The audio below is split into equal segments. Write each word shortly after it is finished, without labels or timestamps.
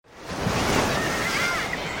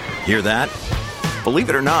Hear that?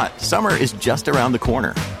 Believe it or not, summer is just around the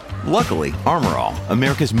corner. Luckily, Armor All,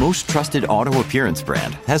 America's most trusted auto appearance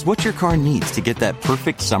brand, has what your car needs to get that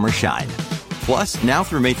perfect summer shine. Plus, now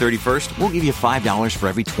through May 31st, we'll give you $5 for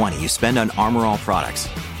every $20 you spend on Armor All products.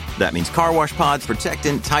 That means car wash pods,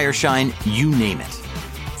 protectant, tire shine, you name it.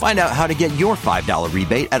 Find out how to get your $5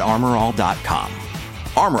 rebate at armorall.com.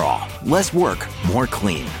 Armor All, less work, more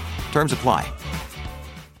clean. Terms apply.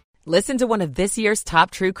 Listen to one of this year's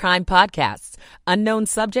top true crime podcasts. Unknown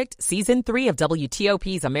Subject, Season 3 of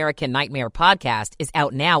WTOP's American Nightmare podcast is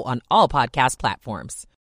out now on all podcast platforms.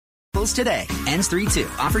 Today, ends 3/2.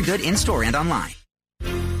 Offer good in-store and online.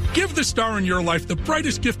 Give the star in your life the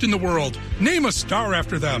brightest gift in the world. Name a star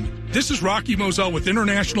after them. This is Rocky Moselle with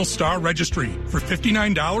International Star Registry. For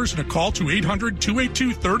 $59 and a call to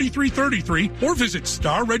 800-282-3333 or visit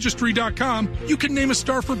starregistry.com, you can name a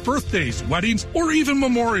star for birthdays, weddings, or even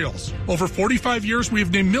memorials. Over 45 years, we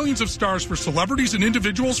have named millions of stars for celebrities and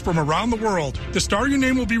individuals from around the world. The star you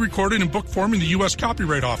name will be recorded in book form in the U.S.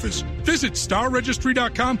 Copyright Office. Visit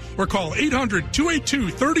starregistry.com or call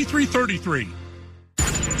 800-282-3333.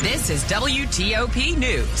 This is WTOP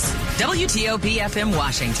News. WTOP FM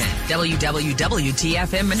Washington.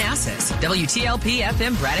 WWWTFM Manassas. WTLP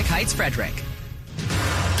FM Braddock Heights, Frederick.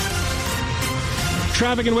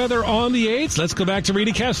 Traffic and weather on the 8th. Let's go back to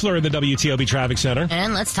Rita Kessler in the WTOP Traffic Center.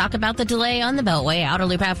 And let's talk about the delay on the Beltway. Outer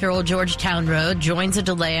Loop after Old Georgetown Road joins a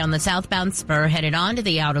delay on the southbound spur headed onto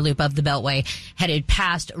the outer loop of the Beltway, headed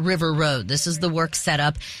past River Road. This is the work set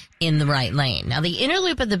up in the right lane. Now, the inner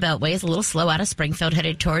loop of the Beltway is a little slow out of Springfield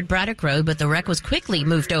headed toward Braddock Road, but the wreck was quickly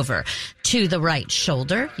moved over to the right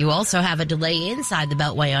shoulder. You also have a delay inside the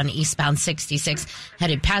Beltway on eastbound 66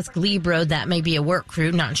 headed past Glebe Road. That may be a work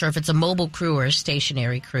crew. Not sure if it's a mobile crew or a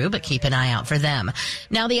stationary crew, but keep an eye out for them.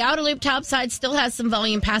 Now, the outer loop topside still has some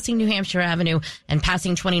volume passing New Hampshire Avenue and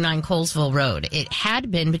passing 29 Colesville Road. It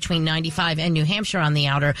had been between 95 and New Hampshire on the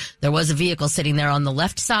outer. There was a vehicle sitting there on the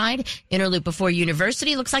left side. Inner loop before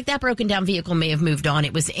University. Looks like that broken down vehicle may have moved on.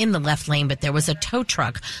 It was in the left lane, but there was a tow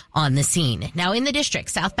truck on the scene. Now in the district,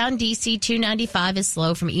 southbound DC 295 is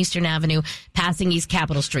slow from Eastern Avenue passing East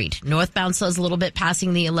Capitol Street. Northbound slows a little bit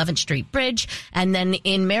passing the 11th Street Bridge. And then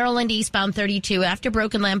in Maryland, eastbound 32 after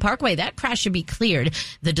Broken Land Parkway, that crash should be cleared.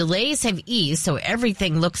 The delays have eased, so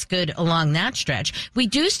everything looks good along that stretch. We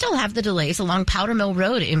do still have the delays along Powder Mill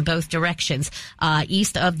Road in both directions,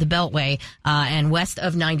 east of the Beltway and west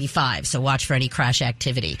of 95. So watch for any crash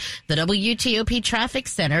activity. The WTOP Traffic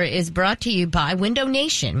Center is brought to you by Window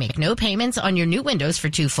Nation. Make no payments on your new windows for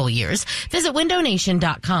 2 full years. Visit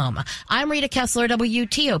windownation.com. I'm Rita Kessler,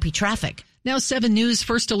 WTOP Traffic. Now 7 News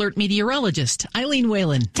First Alert meteorologist Eileen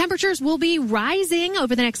Whalen. Temperatures will be rising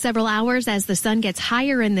over the next several hours as the sun gets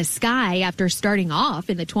higher in the sky after starting off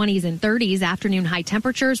in the 20s and 30s. Afternoon high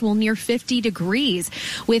temperatures will near 50 degrees.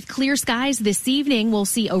 With clear skies this evening, we'll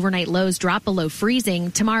see overnight lows drop below freezing.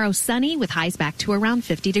 Tomorrow sunny with highs back to around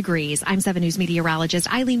 50 degrees. I'm 7 News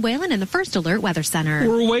meteorologist Eileen Whalen in the First Alert Weather Center.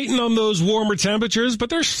 We're waiting on those warmer temperatures, but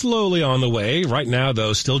they're slowly on the way. Right now,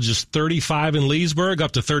 though, still just 35 in Leesburg,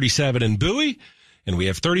 up to 37 in Bowie. And we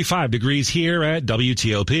have 35 degrees here at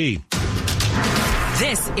WTOP.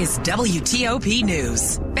 This is WTOP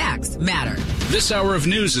News. Facts matter. This hour of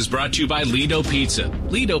news is brought to you by Lido Pizza.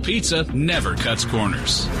 Lido Pizza never cuts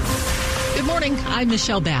corners. Good morning. I'm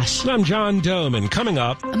Michelle Bash. I'm John Doman. Coming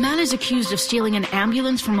up, a man is accused of stealing an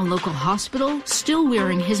ambulance from a local hospital, still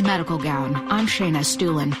wearing his medical gown. I'm Shayna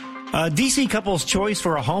Stulin. A D.C. couple's choice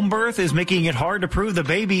for a home birth is making it hard to prove the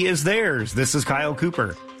baby is theirs. This is Kyle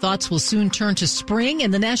Cooper. Thoughts will soon turn to spring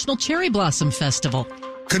and the National Cherry Blossom Festival.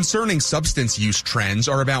 Concerning substance use trends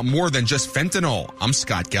are about more than just fentanyl. I'm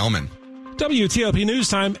Scott Gelman. WTOP News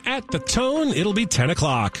Time at the tone. It'll be 10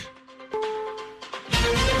 o'clock.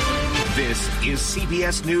 This is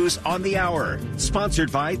CBS News on the Hour, sponsored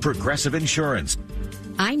by Progressive Insurance.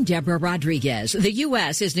 I'm Deborah Rodriguez. The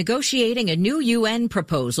U.S. is negotiating a new UN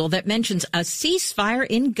proposal that mentions a ceasefire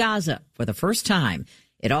in Gaza for the first time.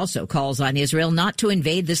 It also calls on Israel not to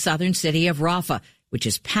invade the southern city of Rafah, which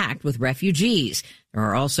is packed with refugees. There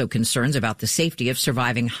are also concerns about the safety of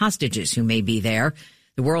surviving hostages who may be there.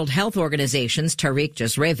 The World Health Organization's Tariq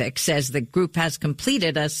Jazrevic says the group has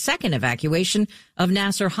completed a second evacuation of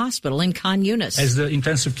Nasser Hospital in Khan Yunis. As the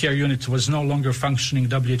intensive care unit was no longer functioning,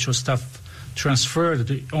 WHO staff transferred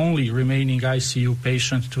the only remaining ICU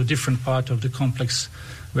patient to a different part of the complex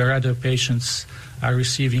where other patients are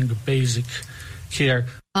receiving basic care.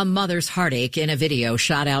 A mother's heartache in a video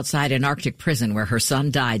shot outside an Arctic prison where her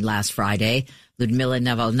son died last Friday. Ludmila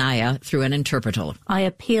Navalnaya through an interpreter. I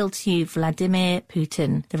appeal to you, Vladimir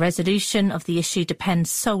Putin. The resolution of the issue depends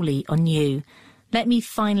solely on you. Let me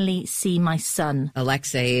finally see my son.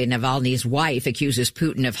 Alexei Navalny's wife accuses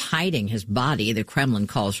Putin of hiding his body. The Kremlin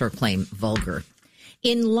calls her claim vulgar.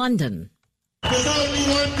 In London,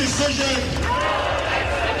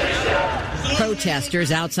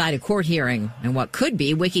 protesters outside a court hearing and what could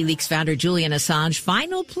be WikiLeaks founder Julian Assange's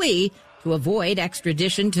final plea to avoid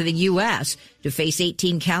extradition to the U.S. to face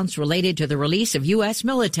 18 counts related to the release of U.S.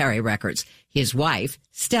 military records. His wife,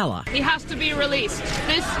 Stella. He has to be released.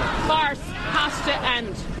 This farce has to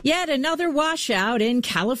end. Yet another washout in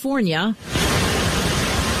California.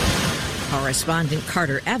 Correspondent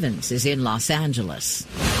Carter Evans is in Los Angeles.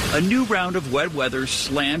 A new round of wet weather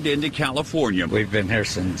slammed into California. We've been here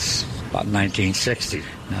since about 1960.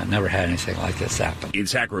 Never had anything like this happen. In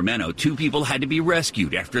Sacramento, 2 people had to be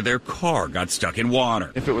rescued after their car got stuck in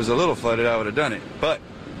water. If it was a little flooded, I would have done it. But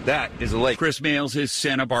that is a lake. Chris Males is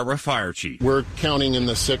Santa Barbara fire chief. We're counting in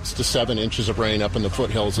the 6 to 7 inches of rain up in the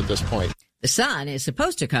foothills at this point. The sun is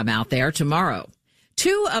supposed to come out there tomorrow.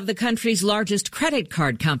 2 of the country's largest credit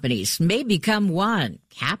card companies may become one.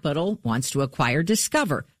 Capital wants to acquire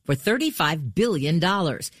Discover for $35 billion.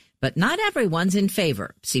 But not everyone's in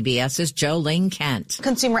favor. CBS's Jolene Kent.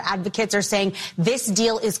 Consumer advocates are saying this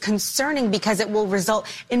deal is concerning because it will result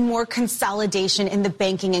in more consolidation in the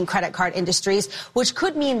banking and credit card industries, which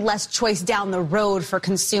could mean less choice down the road for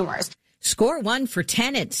consumers. Score one for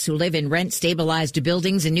tenants who live in rent-stabilized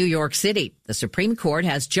buildings in New York City. The Supreme Court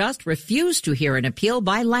has just refused to hear an appeal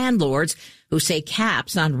by landlords who say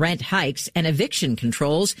caps on rent hikes and eviction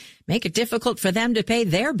controls make it difficult for them to pay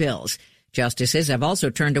their bills. Justices have also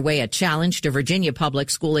turned away a challenge to Virginia public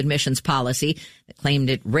school admissions policy that claimed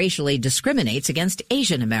it racially discriminates against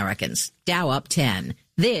Asian Americans. Dow up 10.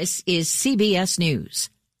 This is CBS News.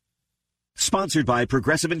 Sponsored by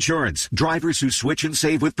Progressive Insurance. Drivers who switch and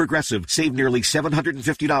save with Progressive save nearly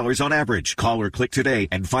 $750 on average. Call or click today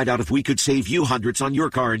and find out if we could save you hundreds on your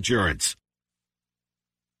car insurance.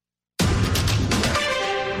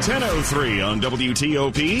 10:03 on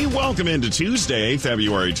WTOP. Welcome into Tuesday,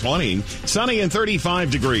 February 20. Sunny and 35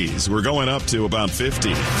 degrees. We're going up to about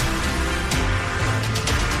 50.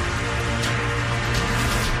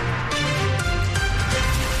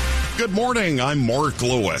 Good morning. I'm Mark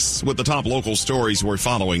Lewis with the top local stories we're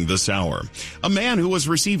following this hour. A man who was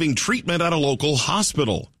receiving treatment at a local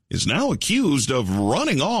hospital is now accused of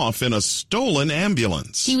running off in a stolen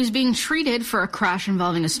ambulance. He was being treated for a crash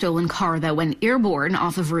involving a stolen car that went airborne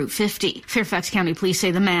off of Route 50. Fairfax County police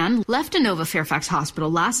say the man left a Nova Fairfax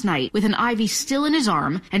hospital last night with an IV still in his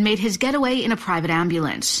arm and made his getaway in a private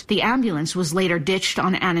ambulance. The ambulance was later ditched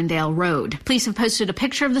on Annandale Road. Police have posted a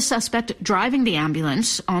picture of the suspect driving the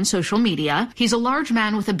ambulance on social media. He's a large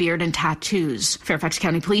man with a beard and tattoos. Fairfax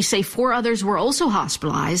County police say 4 others were also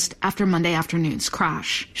hospitalized after Monday afternoon's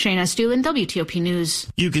crash. Shayna Stewin, WTOP News.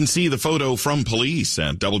 You can see the photo from police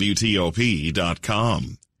at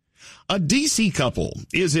WTOP.com. A D.C. couple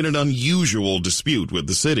is in an unusual dispute with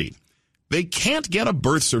the city. They can't get a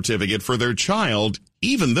birth certificate for their child,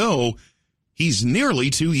 even though he's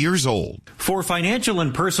nearly 2 years old. For financial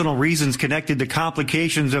and personal reasons connected to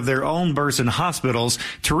complications of their own births in hospitals,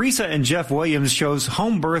 Teresa and Jeff Williams chose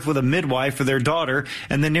home birth with a midwife for their daughter,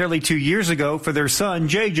 and then nearly 2 years ago for their son,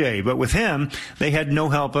 JJ. But with him, they had no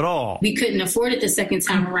help at all. We couldn't afford it the second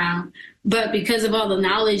time around. But because of all the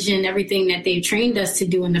knowledge and everything that they trained us to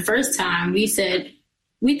do in the first time, we said,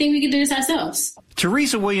 we think we can do this ourselves.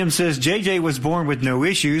 Teresa Williams says JJ was born with no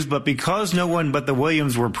issues, but because no one but the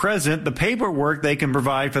Williams were present, the paperwork they can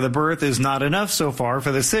provide for the birth is not enough so far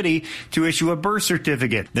for the city to issue a birth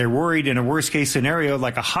certificate. They're worried in a worst-case scenario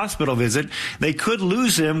like a hospital visit, they could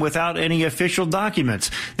lose him without any official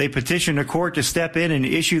documents. They petitioned a court to step in and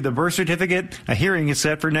issue the birth certificate. A hearing is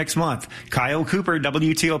set for next month. Kyle Cooper,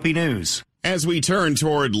 WTOP News. As we turn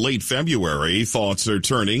toward late February, thoughts are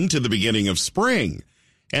turning to the beginning of spring.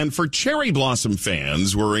 And for cherry blossom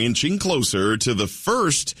fans, we're inching closer to the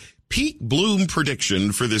first peak bloom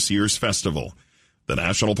prediction for this year's festival. The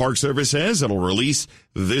National Park Service says it'll release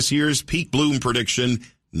this year's peak bloom prediction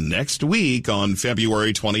next week on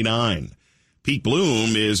February 29. Peak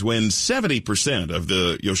bloom is when 70% of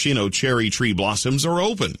the Yoshino cherry tree blossoms are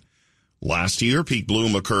open. Last year, peak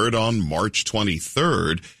bloom occurred on March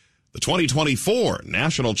 23rd. The 2024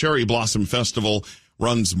 National Cherry Blossom Festival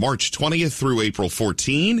runs March 20th through April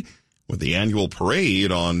 14, with the annual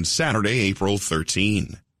parade on Saturday, April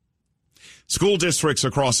 13. School districts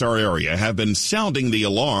across our area have been sounding the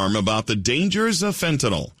alarm about the dangers of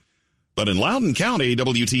fentanyl. But in Loudoun County,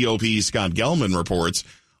 WTOP's Scott Gelman reports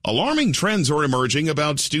alarming trends are emerging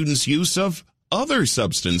about students' use of other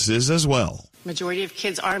substances as well. Majority of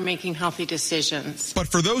kids are making healthy decisions. But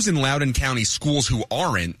for those in Loudoun County schools who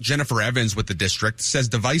aren't, Jennifer Evans with the district says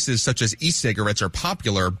devices such as e-cigarettes are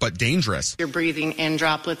popular but dangerous. You're breathing in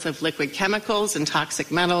droplets of liquid chemicals and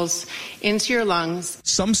toxic metals into your lungs.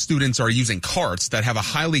 Some students are using carts that have a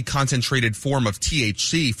highly concentrated form of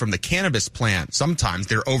THC from the cannabis plant. Sometimes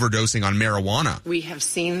they're overdosing on marijuana. We have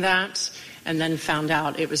seen that and then found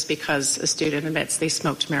out it was because a student admits they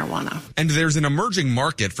smoked marijuana. And there's an emerging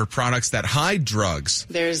market for products that hide drugs.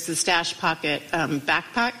 There's the Stash Pocket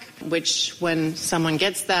backpack, which when someone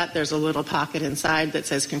gets that, there's a little pocket inside that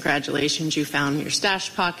says, "Congratulations, you found your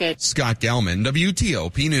stash pocket." Scott Gelman,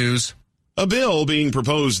 WTOP News. A bill being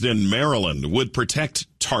proposed in Maryland would protect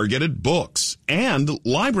targeted books and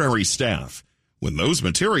library staff when those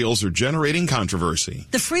materials are generating controversy.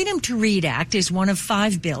 The Freedom to Read Act is one of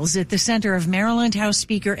 5 bills at the center of Maryland House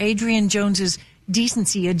Speaker Adrian Jones's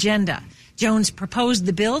decency agenda. Jones proposed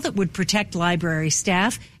the bill that would protect library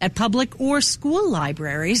staff at public or school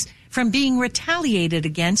libraries from being retaliated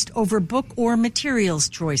against over book or materials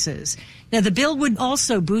choices. Now, the bill would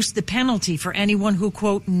also boost the penalty for anyone who,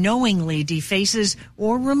 quote, knowingly defaces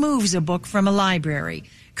or removes a book from a library.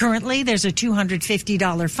 Currently, there's a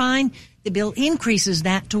 $250 fine. The bill increases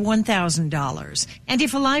that to $1,000. And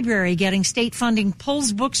if a library getting state funding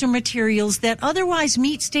pulls books or materials that otherwise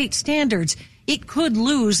meet state standards, it could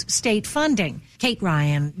lose state funding. Kate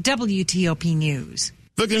Ryan, WTOP News.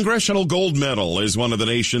 The Congressional Gold Medal is one of the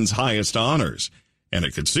nation's highest honors, and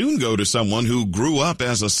it could soon go to someone who grew up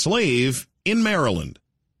as a slave in Maryland.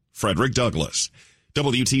 Frederick Douglass,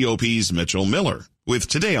 WTOP's Mitchell Miller, with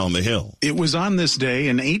Today on the Hill. It was on this day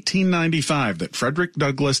in 1895 that Frederick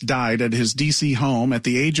Douglass died at his D.C. home at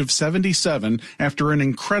the age of 77 after an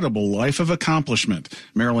incredible life of accomplishment.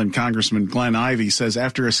 Maryland Congressman Glenn Ivey says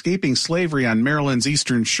after escaping slavery on Maryland's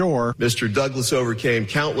eastern shore, Mr. Douglass overcame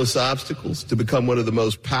countless obstacles to become one of the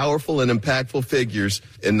most powerful and impactful figures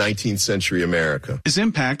in 19th century America. His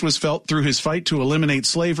impact was felt through his fight to eliminate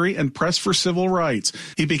slavery and press for civil rights.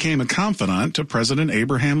 He became a confidant to President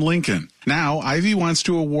Abraham Lincoln. Now, Ivey wants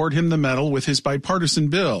to award him the medal with his bipartisan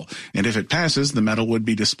bill, and if it passes, the medal would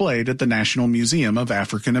be displayed at the National Museum of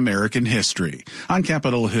African American History. On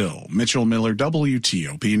Capitol Hill, Mitchell Miller,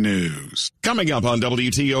 WTOP News. Coming up on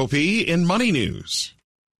WTOP in Money News.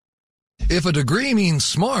 If a degree means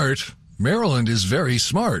smart, Maryland is very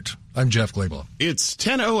smart. I'm Jeff Clabaugh. It's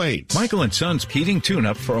 10:08. Michael & Son's heating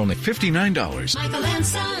tune-up for only $59. Michael &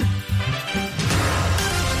 Son.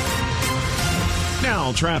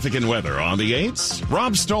 Now, traffic and weather on the 8s.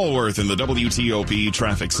 Rob Stallworth in the WTOP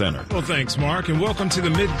Traffic Center. Well, thanks, Mark, and welcome to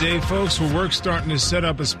the midday, folks, where work's starting to set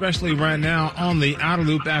up, especially right now on the outer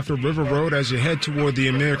loop after River Road as you head toward the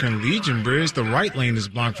American Legion Bridge. The right lane is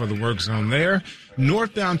blocked for the work zone there.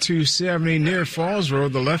 Northbound 270 near Falls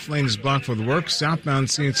Road, the left lane is blocked for the work. Southbound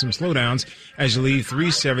seeing some slowdowns as you leave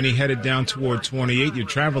 370 headed down toward 28. Your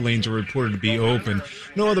travel lanes are reported to be open.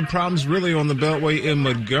 No other problems really on the Beltway in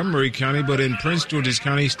Montgomery County, but in Prince George's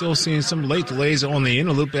County, still seeing some late delays on the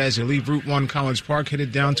inner loop as you leave Route 1 College Park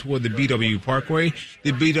headed down toward the BW Parkway.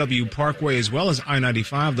 The BW Parkway as well as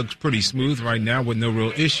I-95 looks pretty smooth right now with no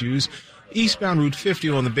real issues. Eastbound Route 50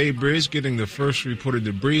 on the Bay Bridge getting the first reported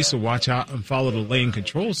debris, so watch out and follow the lane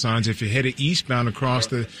control signs if you're headed eastbound across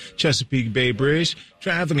the Chesapeake Bay Bridge.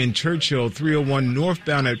 Traveling in Churchill 301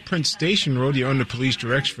 northbound at Prince Station Road, you're under police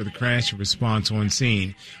direction for the crash and response on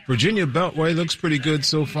scene. Virginia Beltway looks pretty good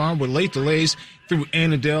so far with late delays through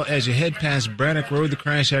Annandale as you head past Braddock Road. The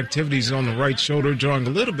crash activity is on the right shoulder, drawing a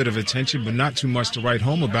little bit of attention, but not too much to write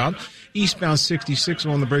home about. Eastbound 66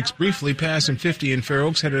 on the brakes briefly, passing 50 in Fair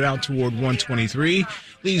Oaks, headed out toward 123.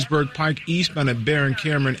 Leesburg Pike eastbound at Barron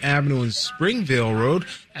Cameron Avenue and Springvale Road.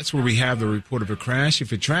 That's where we have the report of a crash.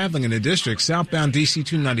 If you're traveling in the district, southbound DC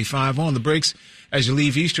 295 on the brakes as you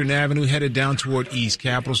leave Eastern Avenue, headed down toward East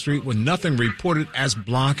Capitol Street with nothing reported as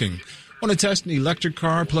blocking. Want to test an electric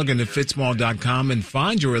car? Plug into Fitzmall.com and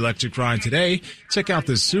find your electric ride today. Check out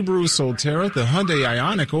the Subaru Solterra, the Hyundai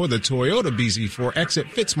Ioniq, or the Toyota BZ4X at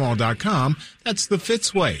Fitzmall.com. That's the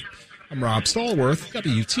Fitz way. I'm Rob Stallworth,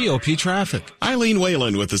 WTOP Traffic. Eileen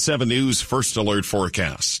Whalen with the 7 News First Alert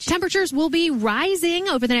Forecast. Temperatures will be rising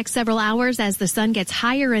over the next several hours as the sun gets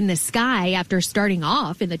higher in the sky after starting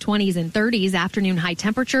off in the 20s and 30s. Afternoon high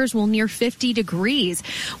temperatures will near 50 degrees.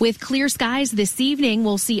 With clear skies this evening,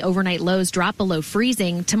 we'll see overnight lows drop below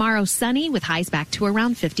freezing. Tomorrow, sunny with highs back to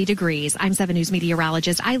around 50 degrees. I'm 7 News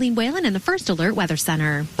meteorologist Eileen Whalen in the First Alert Weather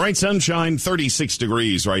Center. Bright sunshine, 36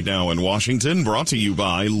 degrees right now in Washington, brought to you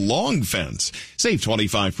by Long Fence. Save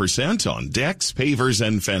 25% on decks, pavers,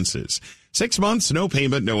 and fences. 6 months, no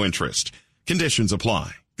payment, no interest. Conditions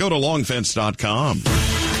apply. Go to longfence.com.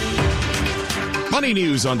 Money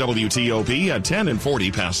news on WTOP at 10 and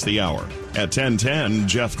 40 past the hour. At 10:10,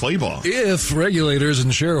 Jeff Claybaugh. If regulators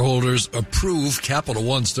and shareholders approve Capital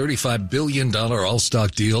One's $35 billion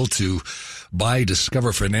all-stock deal to buy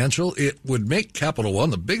Discover Financial, it would make Capital One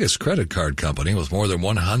the biggest credit card company with more than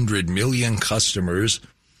 100 million customers.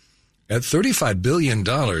 At $35 billion,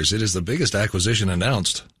 it is the biggest acquisition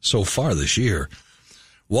announced so far this year.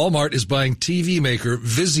 Walmart is buying TV maker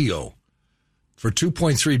Vizio for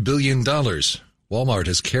 $2.3 billion. Walmart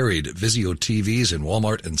has carried Vizio TVs in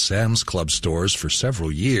Walmart and Sam's Club stores for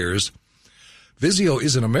several years. Vizio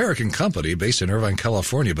is an American company based in Irvine,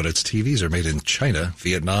 California, but its TVs are made in China,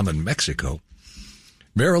 Vietnam, and Mexico.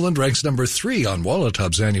 Maryland ranks number 3 on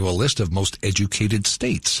WTOP's annual list of most educated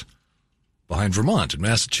states, behind Vermont and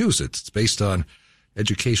Massachusetts. It's based on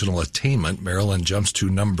educational attainment. Maryland jumps to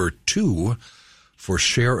number 2 for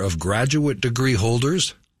share of graduate degree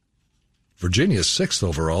holders. Virginia's 6th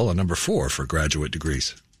overall and number 4 for graduate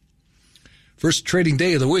degrees. First trading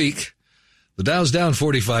day of the week, the Dow's down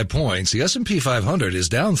 45 points. The S&P 500 is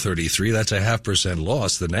down 33. That's a 0.5%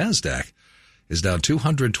 loss. The NASDAQ is down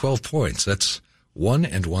 212 points. That's 1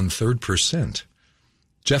 1/3%.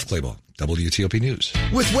 Jeff Claybaugh, WTOP News.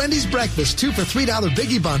 With Wendy's Breakfast 2 for $3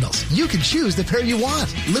 Biggie Bundles, you can choose the pair you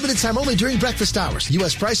want. Limited time only during breakfast hours.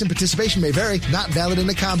 U.S. price and participation may vary. Not valid in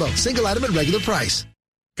a combo. Single item at regular price.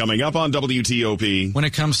 Coming up on WTOP. When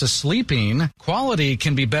it comes to sleeping, quality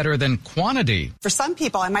can be better than quantity. For some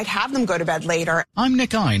people, I might have them go to bed later. I'm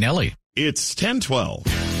Nick Iannelli. It's 10:12.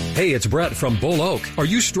 Hey, it's Brett from Bull Oak. Are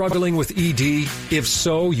you struggling with ED? If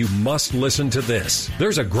so, you must listen to this.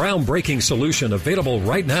 There's a groundbreaking solution available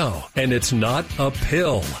right now, and it's not a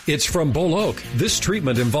pill. It's from Bull Oak. This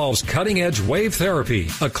treatment involves cutting-edge wave therapy,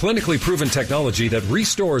 a clinically proven technology that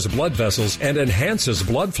restores blood vessels and enhances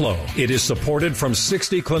blood flow. It is supported from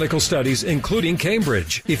 60 clinical studies, including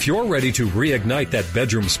Cambridge. If you're ready to reignite that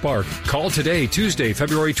bedroom spark, call today, Tuesday,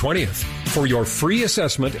 February 20th, for your free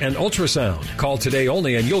assessment and ultrasound. Call today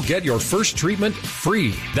only, and you'll get your first treatment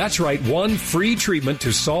free. That's right, one free treatment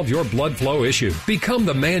to solve your blood flow issue. Become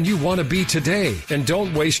the man you want to be today, and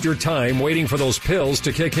don't waste your time waiting for those pills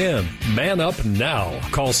to kick in. Man up now.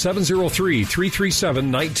 Call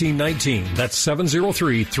 703-337-1919. That's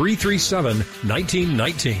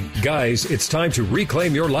 703-337-1919. Guys, it's time to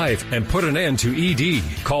reclaim your life and put an end to ED.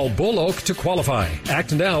 Call Bull Oak to qualify.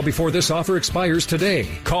 Act now before this offer expires today.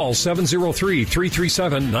 Call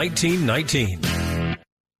 703-337-1919.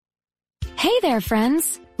 Hey there,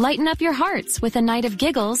 friends! Lighten up your hearts with a night of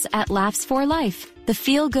giggles at Laughs for Life, the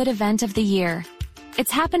feel-good event of the year. It's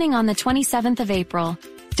happening on the 27th of April.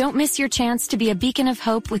 Don't miss your chance to be a beacon of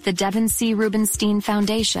hope with the Devin C. Rubenstein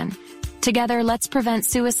Foundation. Together, let's prevent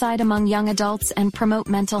suicide among young adults and promote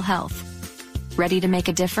mental health. Ready to make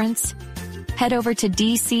a difference? Head over to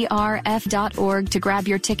dcrf.org to grab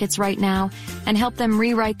your tickets right now and help them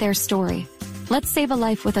rewrite their story. Let's save a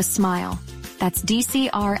life with a smile. That's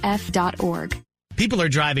dcrf.org. People are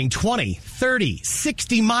driving 20, 30,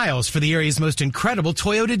 60 miles for the area's most incredible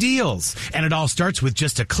Toyota deals. And it all starts with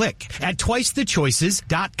just a click at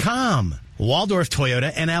twicethechoices.com. Waldorf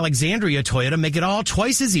Toyota and Alexandria Toyota make it all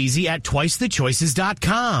twice as easy at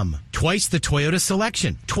twicethechoices.com. Twice the Toyota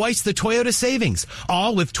selection, twice the Toyota savings,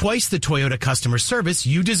 all with twice the Toyota customer service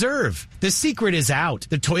you deserve. The secret is out.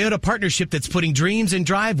 The Toyota partnership that's putting dreams in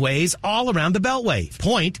driveways all around the Beltway.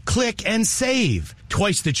 Point, click, and save.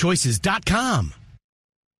 twicethechoices.com.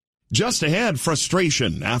 Just ahead,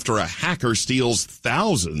 frustration after a hacker steals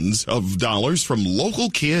thousands of dollars from local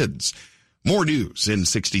kids. More news in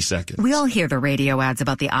 60 seconds. We all hear the radio ads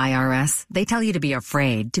about the IRS. They tell you to be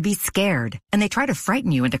afraid, to be scared, and they try to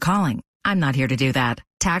frighten you into calling. I'm not here to do that.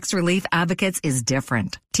 Tax Relief Advocates is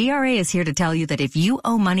different. TRA is here to tell you that if you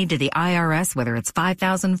owe money to the IRS, whether it's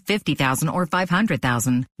 $5,000, $50,000, or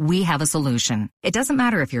 $500,000, we have a solution. It doesn't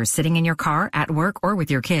matter if you're sitting in your car, at work, or with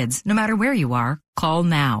your kids. No matter where you are, call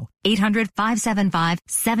now.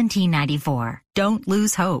 800-575-1794. Don't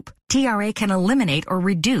lose hope. TRA can eliminate or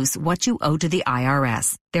reduce what you owe to the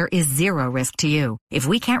IRS. There is zero risk to you. If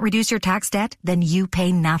we can't reduce your tax debt, then you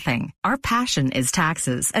pay nothing. Our passion is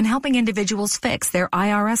taxes and helping individuals fix their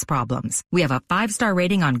IRS problems. We have a 5-star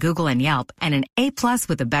rating on Google and Yelp and an A+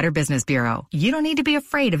 with the Better Business Bureau. You don't need to be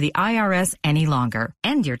afraid of the IRS any longer.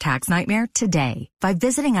 End your tax nightmare today by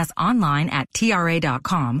visiting us online at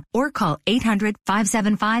TRA.com or call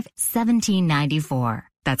 800-575-1794.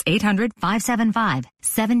 That's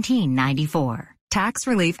 800-575-1794. Tax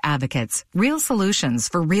Relief Advocates. Real solutions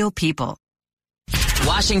for real people.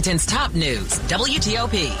 Washington's top news,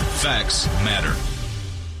 WTOP. Facts matter.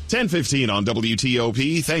 10:15 on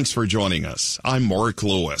WTOP. Thanks for joining us. I'm Mark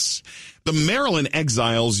Lewis. The Maryland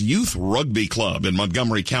Exiles Youth Rugby Club in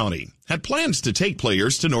Montgomery County had plans to take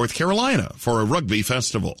players to North Carolina for a rugby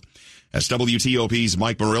festival. As WTOP's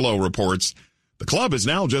Mike Murillo reports, the club is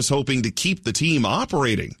now just hoping to keep the team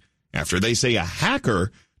operating after they say a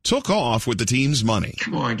hacker took off with the team's money.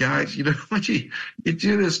 Come on, guys. You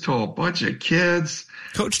do this to a bunch of kids.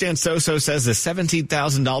 Coach Dan Soso says the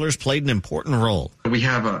 $17,000 played an important role. We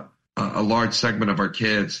have a large segment of our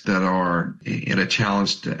kids that are in a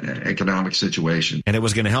challenged economic situation. And it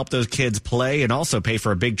was going to help those kids play and also pay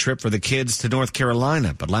for a big trip for the kids to North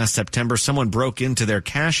Carolina. But last September, someone broke into their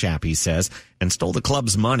Cash App, he says, and stole the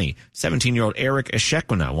club's money. 17-year-old Eric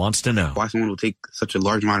Eshekwina wants to know. Why someone will take such a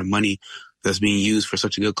large amount of money that's being used for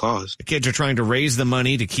such a good cause. The kids are trying to raise the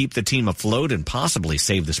money to keep the team afloat and possibly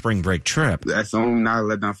save the spring break trip. That's only not a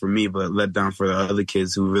letdown for me, but a letdown for the other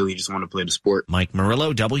kids who really just want to play the sport. Mike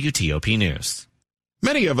Murillo, WTOP News.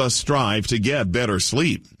 Many of us strive to get better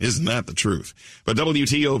sleep. Isn't that the truth? But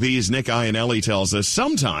WTOP's Nick Iannelli tells us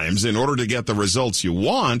sometimes in order to get the results you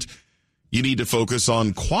want, you need to focus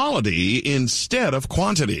on quality instead of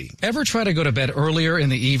quantity. Ever try to go to bed earlier in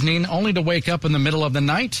the evening only to wake up in the middle of the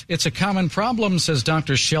night? It's a common problem, says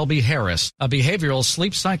Dr. Shelby Harris, a behavioral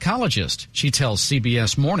sleep psychologist. She tells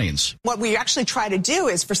CBS Mornings. What we actually try to do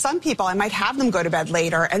is, for some people, I might have them go to bed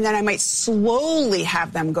later, and then I might slowly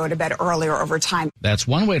have them go to bed earlier over time. That's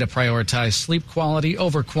one way to prioritize sleep quality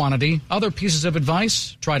over quantity. Other pieces of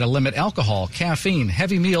advice: try to limit alcohol, caffeine,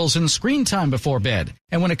 heavy meals, and screen time before bed.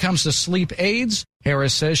 And when it comes to sleep aids,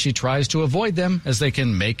 Harris says she tries to avoid them as they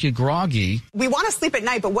can make you groggy. We want to sleep at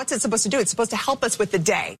night, but what's it supposed to do? It's supposed to help us with the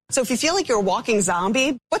day. So if you feel like you're a walking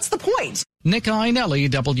zombie, what's the point? Nick Iannelli,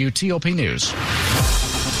 WTOP News.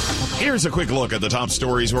 Here's a quick look at the top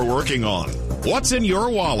stories we're working on. What's in your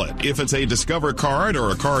wallet? If it's a Discover card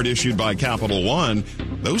or a card issued by Capital One,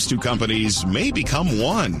 those two companies may become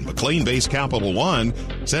one. McLean-based Capital One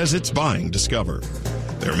says it's buying Discover.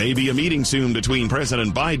 There may be a meeting soon between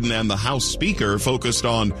President Biden and the House Speaker focused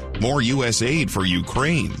on more U.S. aid for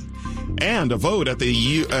Ukraine. And a vote at the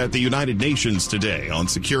United Nations today on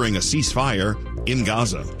securing a ceasefire in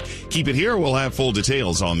Gaza. Keep it here. We'll have full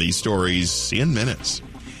details on these stories in minutes.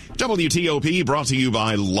 WTOP brought to you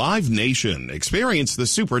by Live Nation. Experience the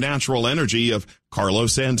supernatural energy of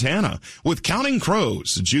Carlos Santana with Counting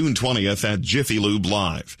Crows, June 20th at Jiffy Lube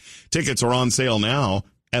Live. Tickets are on sale now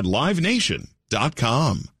at livenation.com.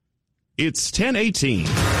 It's 10:18.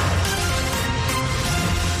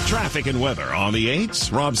 Traffic and weather on the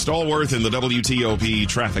 8s. Rob Stallworth in the WTOP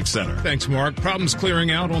Traffic Center. Thanks, Mark. Problems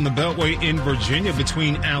clearing out on the Beltway in Virginia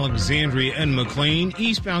between Alexandria and McLean.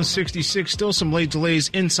 Eastbound 66, still some late delays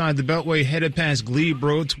inside the Beltway headed past Glebe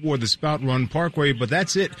Road toward the Spout Run Parkway, but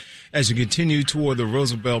that's it as you continue toward the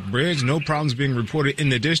Roosevelt Bridge. No problems being reported in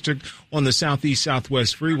the district on the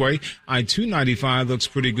Southeast-Southwest Freeway. I-295 looks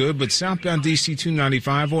pretty good, but southbound DC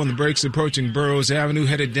 295 on the brakes approaching Burroughs Avenue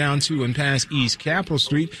headed down to and past East Capitol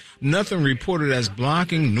Street. Nothing reported as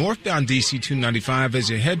blocking. Northbound DC 295 as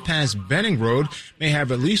you head past Benning Road may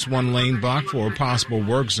have at least one lane blocked for a possible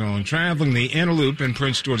work zone. Traveling the Inner Loop in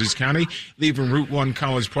Prince George's County, leaving Route 1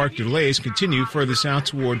 College Park delays continue further south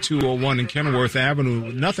toward 201 and Kenilworth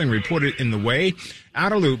Avenue. Nothing reported in the way.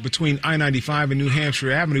 Outer Loop between I-95 and New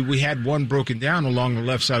Hampshire Avenue, we had one broken down along the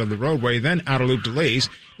left side of the roadway. Then Outer Loop delays,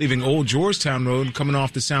 leaving Old Georgetown Road coming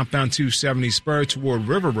off the southbound 270 spur toward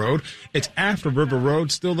River Road. It's after River Road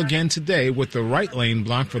still again today with the right lane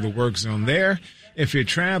blocked for the work zone there. If you're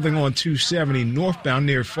traveling on 270 northbound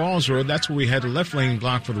near Falls Road, that's where we had the left lane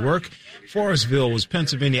blocked for the work. Forestville was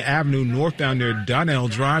Pennsylvania Avenue northbound near Donnell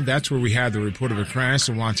Drive. That's where we had the report of a crash,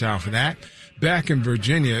 so watch out for that. Back in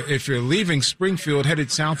Virginia, if you're leaving Springfield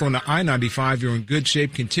headed south on the I-95, you're in good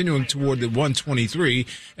shape, continuing toward the 123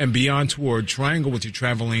 and beyond toward Triangle with your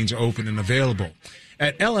travel lanes open and available.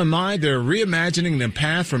 At LMI, they're reimagining the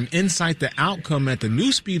path from insight to outcome at the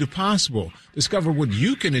new speed of possible. Discover what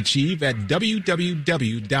you can achieve at www.lmi.org.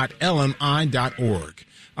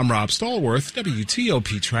 I'm Rob Stallworth,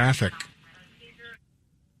 WTOP Traffic.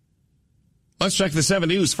 Let's check the 7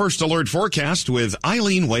 News First Alert forecast with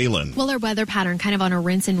Eileen Whalen. Well, our weather pattern kind of on a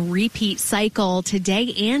rinse and repeat cycle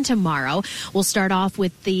today and tomorrow. We'll start off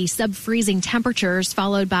with the sub-freezing temperatures,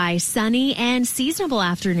 followed by sunny and seasonable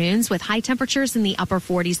afternoons with high temperatures in the upper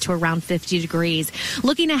 40s to around 50 degrees.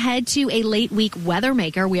 Looking ahead to a late week weather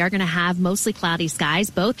maker, we are going to have mostly cloudy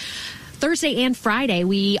skies, both Thursday and Friday,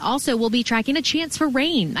 we also will be tracking a chance for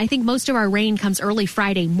rain. I think most of our rain comes early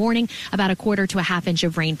Friday morning, about a quarter to a half inch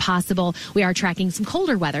of rain possible. We are tracking some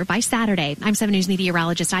colder weather by Saturday. I'm 7 News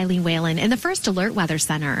meteorologist Eileen Whalen in the First Alert Weather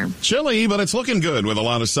Center. Chilly, but it's looking good with a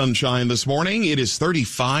lot of sunshine this morning. It is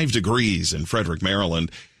 35 degrees in Frederick,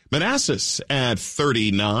 Maryland. Manassas at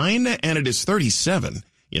 39, and it is 37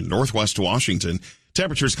 in Northwest Washington.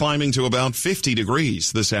 Temperatures climbing to about 50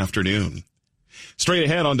 degrees this afternoon. Straight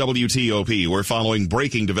ahead on WTOP, we're following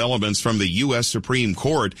breaking developments from the U.S. Supreme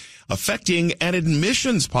Court affecting an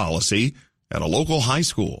admissions policy at a local high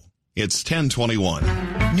school. It's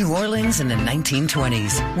 10:21. New Orleans in the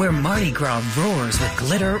 1920s, where Mardi Gras roars with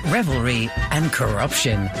glitter, revelry, and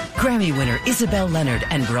corruption. Grammy winner Isabel Leonard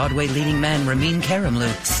and Broadway leading man Ramin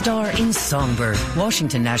Karimloo star in Songbird,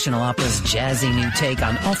 Washington National Opera's jazzy new take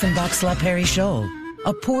on Offenbach's La Péri-Chole.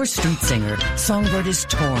 A poor street singer, Songbird is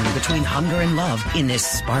torn between hunger and love in this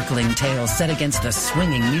sparkling tale set against the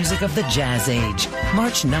swinging music of the jazz age.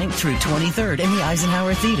 March 9th through 23rd in the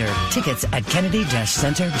Eisenhower Theater. Tickets at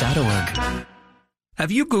kennedy-center.org. Have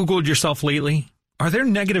you Googled yourself lately? Are there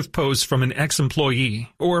negative posts from an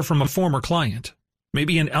ex-employee or from a former client?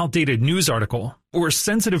 Maybe an outdated news article or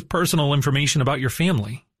sensitive personal information about your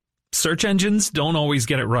family? Search engines don't always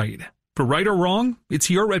get it right. For right or wrong, it's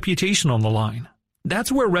your reputation on the line.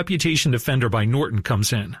 That's where Reputation Defender by Norton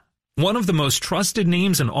comes in. One of the most trusted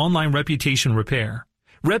names in online reputation repair,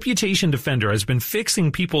 Reputation Defender has been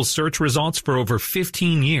fixing people's search results for over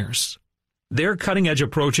 15 years. Their cutting-edge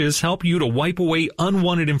approaches help you to wipe away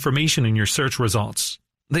unwanted information in your search results.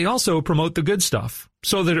 They also promote the good stuff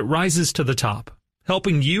so that it rises to the top,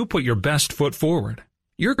 helping you put your best foot forward.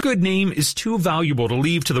 Your good name is too valuable to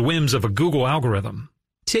leave to the whims of a Google algorithm.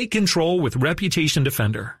 Take control with Reputation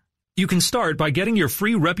Defender. You can start by getting your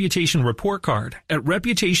free reputation report card at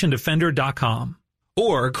reputationdefender.com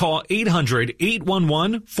or call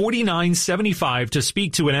 800-811-4975 to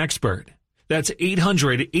speak to an expert. That's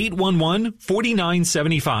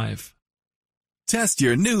 800-811-4975. Test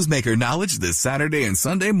your newsmaker knowledge this Saturday and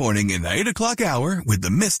Sunday morning in the 8 o'clock hour with the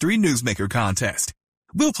Mystery Newsmaker Contest.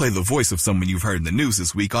 We'll play the voice of someone you've heard in the news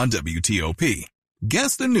this week on WTOP.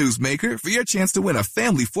 Guess the newsmaker for your chance to win a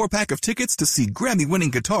family 4-pack of tickets to see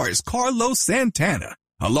Grammy-winning guitarist Carlos Santana,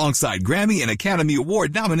 alongside Grammy and Academy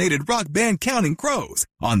Award-nominated rock band Counting Crows,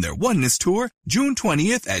 on their Oneness Tour, June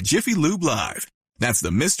 20th at Jiffy Lube Live. That's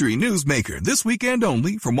the Mystery Newsmaker this weekend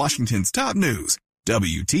only from Washington's top news,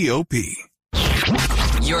 WTOP.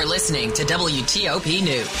 You're listening to WTOP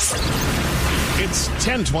News. It's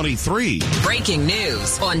 10:23. Breaking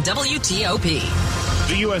news on WTOP.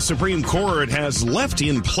 The U.S. Supreme Court has left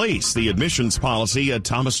in place the admissions policy at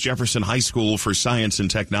Thomas Jefferson High School for Science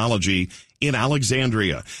and Technology in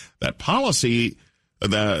Alexandria. That policy,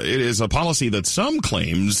 it is a policy that some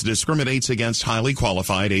claims discriminates against highly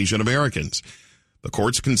qualified Asian Americans. The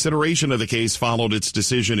court's consideration of the case followed its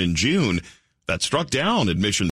decision in June that struck down admissions